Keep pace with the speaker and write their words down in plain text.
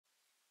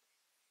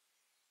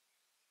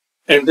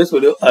In this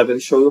video, I will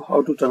show you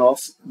how to turn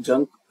off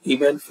junk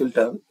email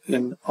filter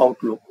in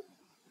Outlook.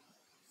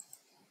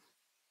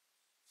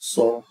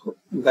 So,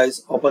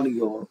 guys, open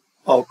your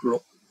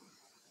Outlook.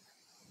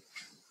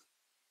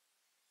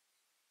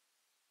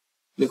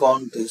 Click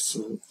on this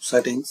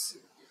settings.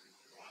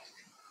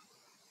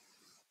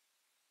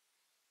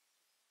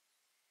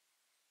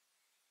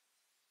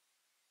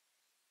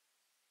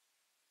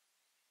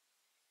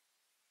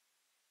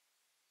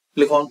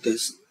 Click on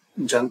this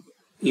junk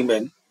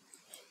email.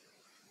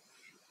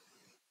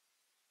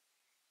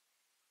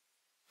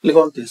 Click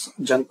on this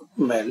junk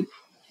mail.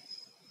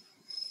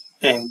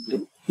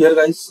 And here,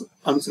 guys,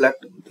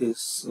 unselect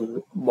this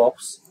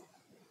box.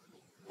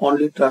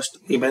 Only trust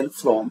email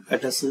from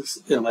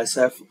addresses in my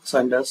safe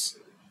senders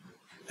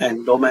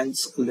and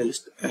domains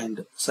list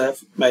and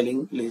safe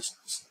mailing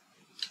lists.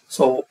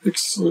 So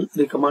it's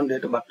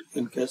recommended, but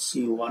in case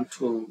you want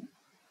to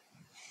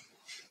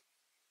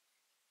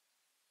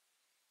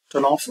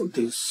turn off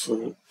this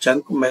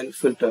junk mail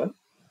filter,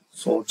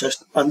 so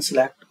just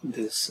unselect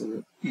this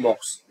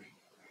box.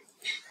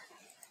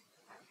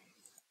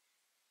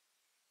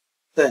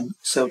 Then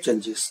save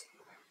changes.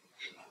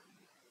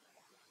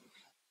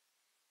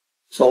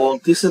 So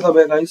this is the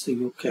way, guys,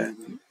 you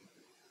can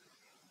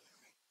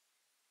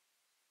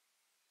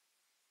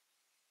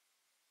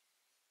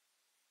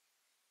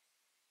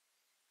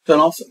turn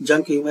off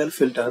junk email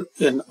filter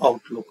in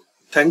Outlook.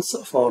 Thanks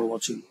for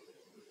watching.